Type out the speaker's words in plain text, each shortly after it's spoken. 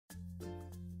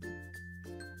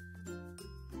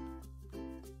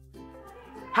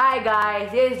Hi guys,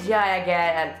 it's Jai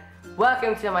again, and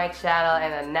welcome to my channel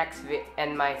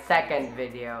and my second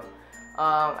video.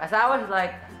 As I was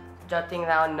like jotting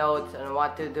down notes on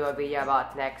what to do a video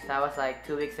about next, I was like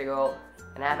 2 weeks ago,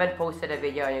 and I haven't posted a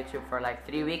video on YouTube for like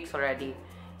 3 weeks already.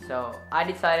 So I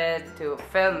decided to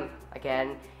film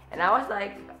again, and I was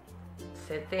like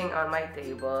sitting on my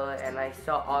table, and I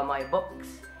saw all my books.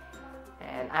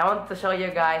 And I want to show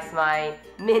you guys my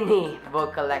mini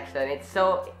book collection. It's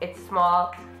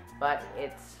small, but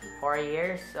it's 4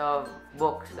 years of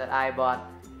books that I bought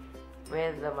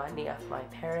with the money of my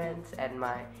parents and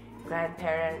my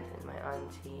grandparents and my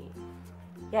auntie.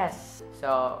 Yes,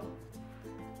 so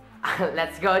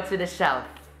let's go to the shelf.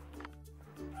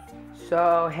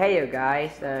 So hey you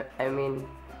guys, the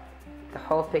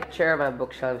whole picture of my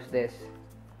bookshelf is this,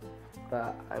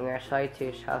 but I'm gonna show you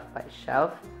to shelf by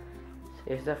shelf.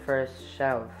 Here's the first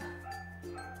shelf,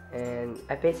 and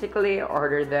I basically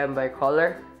ordered them by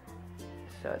color.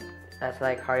 So that's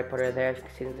like Harry Potter there,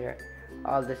 since they're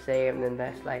all the same. And then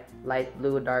that's like light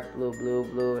blue, dark blue, blue,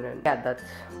 blue, and then yeah, that's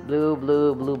blue,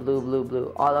 blue, blue, blue, blue,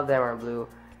 blue. All of them are blue,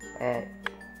 and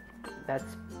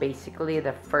that's basically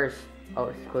the first. Oh,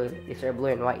 it's cool. These are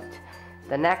blue and white.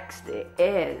 The next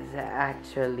is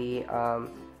actually a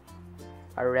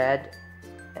red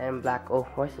and black. Oh,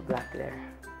 where's the black there?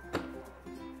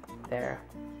 There,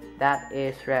 that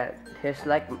is red. Here's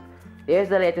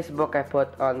the latest book I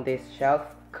put on this shelf,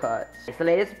 cause it's the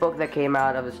latest book that came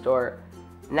out of the store.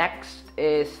 Next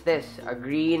is this, a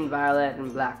green, violet,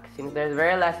 and black. Since there's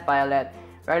very less violet,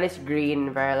 very less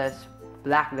green, very less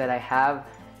black that I have,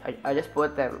 I just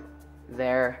put them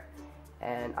there,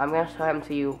 and I'm gonna show them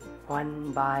to you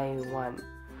one by one.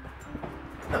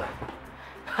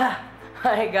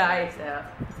 Hi guys,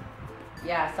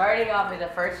 yeah, starting off with the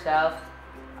first shelf.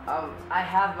 I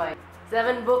have my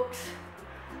 7 books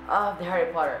of the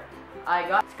Harry Potter. I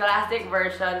got Scholastic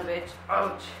version, which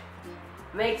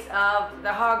makes up the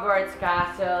Hogwarts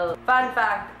castle. Fun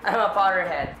fact, I'm a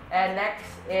Potterhead. And next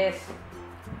is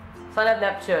Son of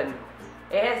Neptune.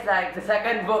 It is like the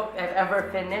second book I've ever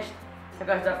finished,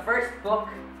 because the first book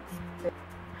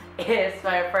is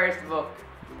my first book.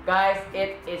 Guys,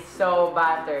 it is so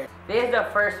battered. This is the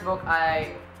first book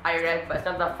I read, but it's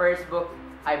not the first book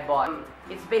I bought.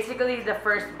 It's basically the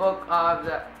first book of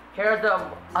the Heroes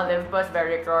of Olympus by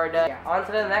Rick Riordan. Yeah, on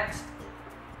to the next,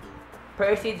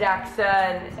 Percy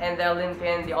Jackson and the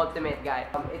Olympian, the Ultimate Guide.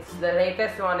 It's the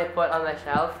latest one I put on the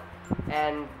shelf,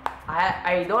 and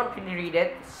I don't really read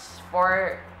it. It's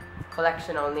for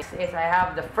collection only. I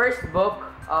have the first book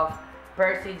of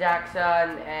Percy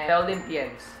Jackson and the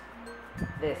Olympians.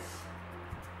 This,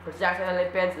 Percy Jackson and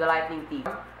Olympians, the Lightning Thief.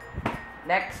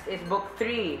 Next is book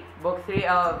 3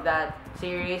 of that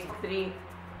series, book 3,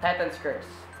 Titan's Curse.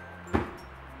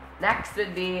 Next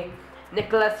would be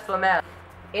Nicholas Flamel.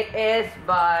 It is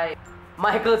by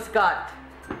Michael Scott.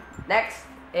 Next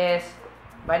is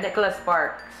by Nicholas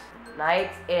Sparks,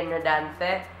 Knights in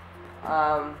Redance.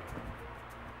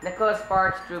 Nicholas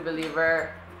Sparks, True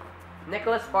Believer.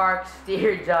 Nicholas Sparks,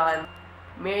 Dear John.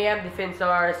 Miriam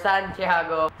Defensor,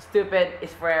 Santiago, Stupid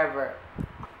is Forever.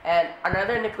 And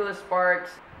another Nicholas Sparks,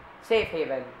 Safe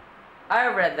Haven. I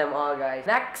read them all, guys.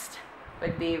 Next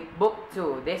would be book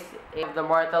 2. This is The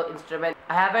Mortal Instrument.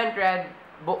 I haven't read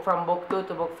from book 2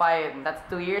 to book 5. That's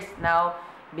 2 years now,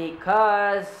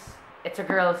 because it's a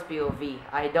girl's POV.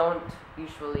 I don't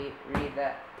usually read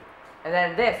that. And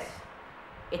then this,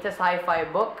 it's a sci-fi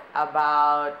book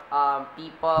about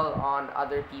people on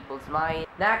other people's minds.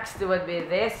 Next would be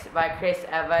this by Chris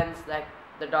Evans, like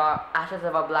the Ashes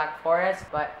of a Black Forest.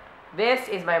 But this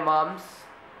is my mom's.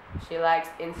 She likes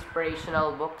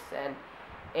inspirational books, and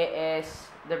it is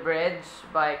The Bridge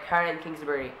by Karen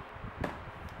Kingsbury.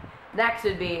 Next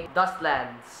would be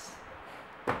Dustlands.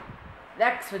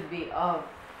 Next would be a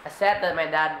set that my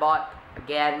dad bought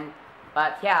again,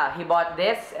 but yeah, he bought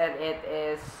this, and it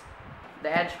is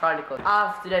The Edge Chronicles.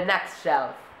 Off to the next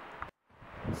shelf.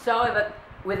 So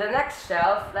with the next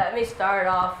shelf, let me start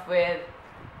off with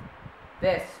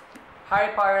this,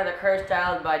 Harry Potter and the Cursed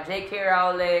Child by J.K.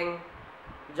 Rowling,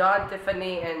 John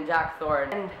Tiffany, and Jack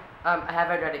Thorne. And I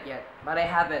haven't read it yet, but I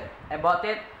haven't. I bought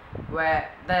it where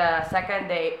the second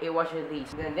day it was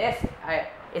released. And then this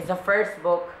is the first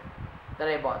book that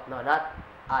I bought. No, not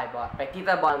I bought. My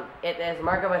tita bought. It is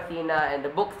Mark of Athena and the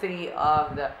book 3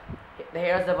 of the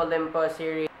Heroes of Olympus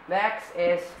series. Next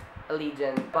is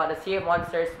Allegiant, about the Sea of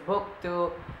Monsters, book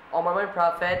 2, O Mormon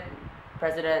Prophet,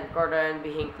 President Gordon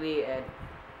B. Hinckley. And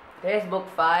there's book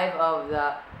 5 of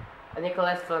the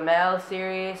Nicholas Flamel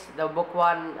series, the book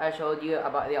 1 I showed you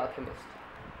about The Alchemist.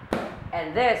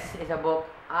 And this is a book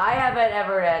I haven't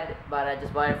ever read, but I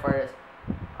just bought it for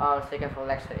sake of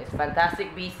collection is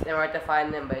Fantastic Beasts and Where to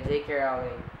Find Them by J.K.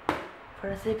 Rowling. For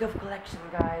the sake of collection,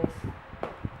 guys.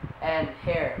 And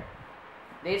here,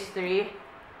 these three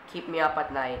keep me up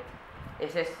at night.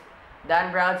 This is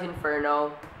Dan Brown's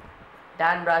Inferno,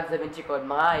 Dan Brown's Da Vinci Code,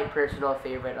 my personal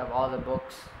favorite of all the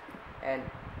books, and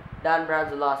Dan Brown's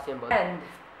The Lost Symbol. And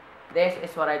this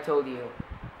is what I told you.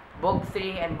 Book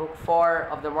 3 and Book 4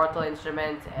 of the Mortal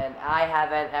Instruments, and I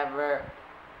haven't ever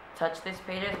touched these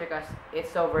pages because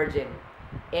it's so virgin.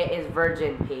 It is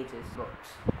virgin pages books.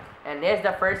 And this is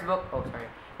the first book,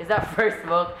 it's the first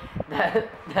book that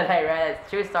I read. It's a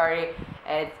true story,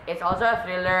 and it's also a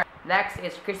thriller. Next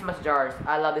is Christmas Jars.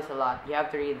 I love this a lot. You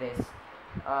have to read this.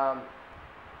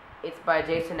 It's by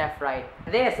Jason F. Wright.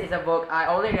 This is a book I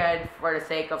only read for the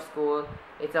sake of school.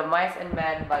 It's of Mice and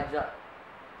Men by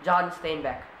John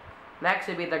Steinbeck. Next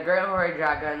would be The Girl Who Heard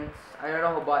Dragons. I don't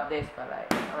know who bought this,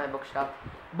 but on my bookshelf.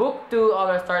 Book 2 of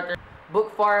the starter.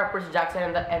 Book 4, Percy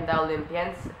Jackson and the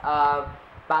Olympians.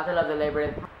 Battle of the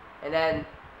Labyrinth. And then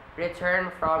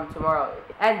Return from Tomorrow.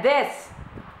 And this,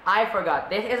 I forgot.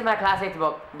 This is my classics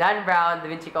book. Dan Brown, Da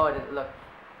Vinci Code. Look,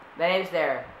 the name's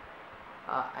there.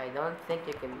 I don't think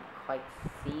you can quite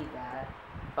see that.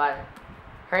 But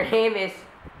her name is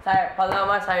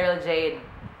Paloma Cyril Jade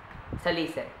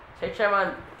Salice. Search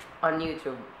her on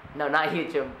YouTube. No, not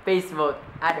YouTube. Facebook.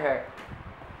 Add her.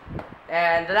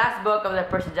 And the last book of the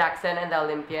Percy Jackson and the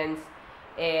Olympians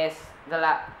is The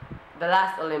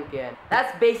Last Olympian.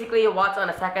 That's basically what's on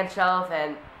the second shelf,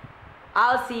 and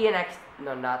I'll see you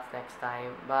not next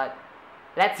time, but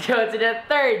let's go to the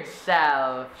third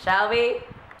shelf, shall we?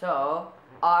 So,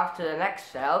 off to the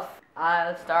next shelf.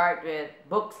 I'll start with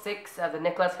book 6 of the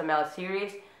Nicholas Flamel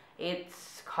series.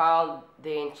 It's called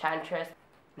The Enchantress.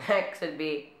 Next would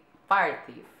be Fire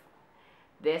Thief.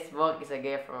 This book is a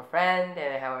gift from a friend,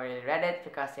 and I haven't really read it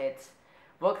because it's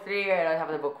book 3, I don't have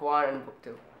the book 1 and book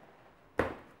 2.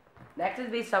 Next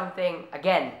would be something,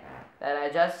 again, that I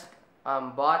just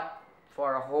bought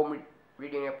for a home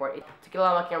reading report. It's To Kill a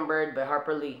Mockingbird by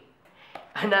Harper Lee.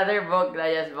 Another book that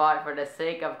I just bought for the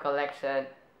sake of collection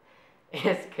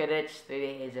is Quidditch 3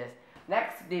 Ages.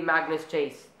 Next, the Magnus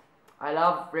Chase. I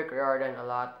love Rick Riordan a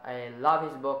lot. I love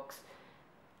his books.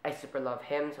 I super love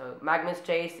him. So Magnus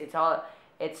Chase,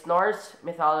 it's Norse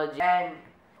mythology and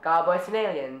Cowboys and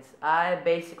Aliens. I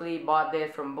basically bought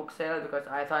this from book sale because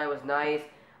I thought it was nice.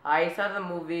 I saw the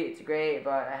movie, it's great,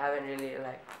 but I haven't really is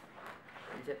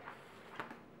it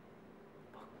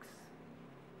books.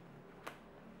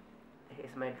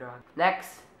 Here's my drug.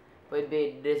 Next would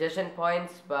be Decision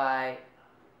Points by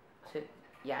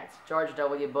it's George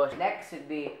W. Bush. Next would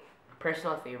be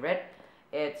personal favorite.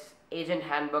 It's Agent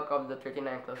Handbook of the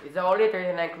 39 Clues. It's the only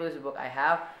 39 Clues book I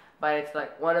have, but it's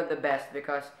like one of the best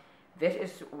because this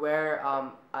is where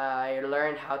I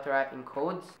learned how to write in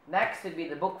codes. Next would be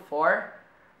the book 4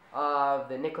 of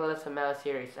the Nicholas Flamel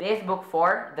series. This book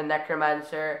 4, The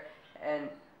Necromancer, and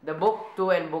the book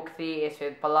 2 and book 3 is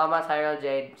with Paloma Cyril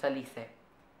Jade Salice.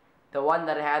 The one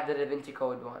that I had, the Da Vinci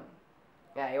Code one.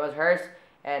 Yeah, it was hers,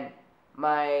 and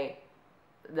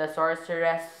the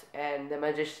Sorceress and the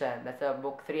Magician. That's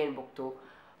book 3 and book 2.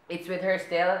 It's with her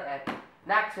still. And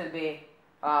next will be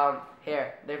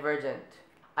here, Divergent.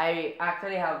 I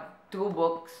actually have two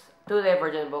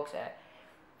Divergent books,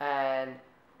 and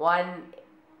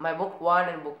my book 1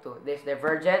 and book 2. There's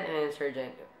Divergent and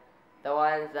Insurgent. The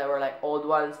ones that were like old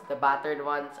ones, the battered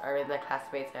ones, are with my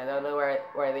classmates. I don't know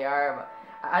where they are, but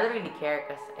I don't really care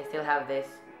because I still have this.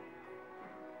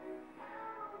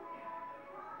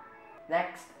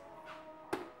 Next.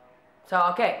 So,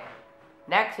 okay.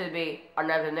 Next will be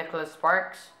another Nicholas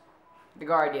Sparks, The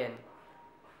Guardian.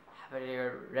 I haven't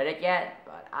really read it yet,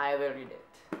 but I will read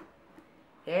it.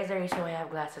 Here's the reason why I have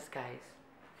glasses, guys.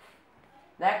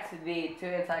 Next would be 2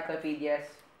 encyclopedias.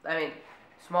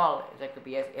 Small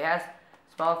encyclopedias. It has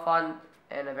small font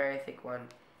and a very thick one.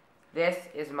 This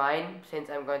is mine since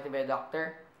I'm going to be a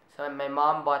doctor. So my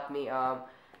mom bought me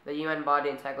the Human Body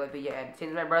Encyclopedia, and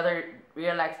since my brother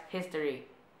really likes history,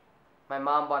 my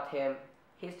mom bought him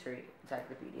History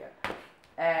Encyclopedia.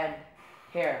 And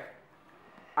here,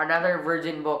 another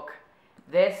virgin book.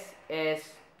 This is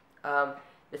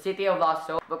The City of Lost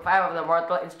Souls, book 5 of the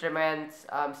Mortal Instruments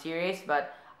series,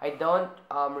 but I don't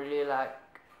really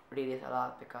read this a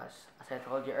lot because, as I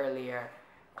told you earlier,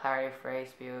 Clary Frey's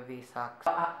POV sucks.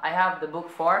 I have the book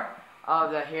 4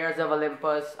 of the Heroes of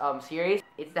Olympus series.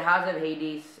 It's the House of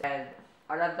Hades, and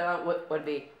another one would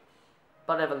be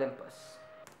Blood of Olympus.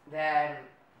 Then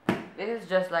this is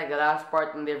just like the last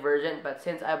part in the version, but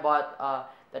since I bought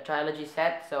the trilogy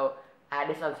set, so I had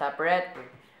this on separate.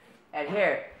 And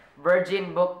here,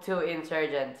 Virgin Book 2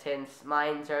 Insurgent, since my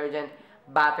Insurgent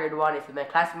battered one is with my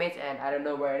classmates, and I don't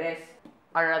know where it is.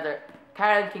 Another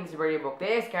Karen Kingsbury book.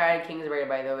 This is Karen Kingsbury,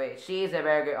 by the way. She is a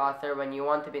very good author. When you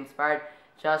want to be inspired,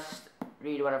 just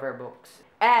read one of her books.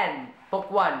 And book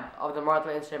 1 of the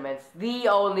Mortal Instruments, the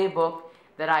only book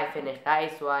that I finished.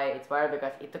 That is why it's viral,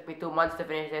 because it took me 2 months to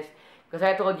finish this. Because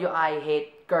I told you I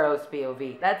hate girls'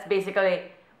 POV. That's basically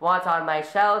what's on my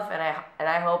shelf, and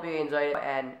I hope you enjoyed it.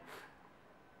 And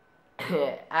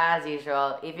as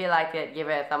usual, if you liked it, give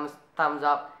it a thumbs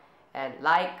up, and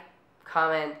like,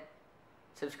 comment,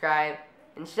 subscribe,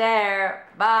 and share.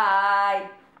 Bye!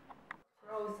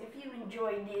 Rose, if you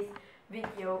enjoyed this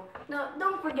video, no,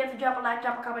 don't forget to drop a like,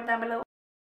 drop a comment down below.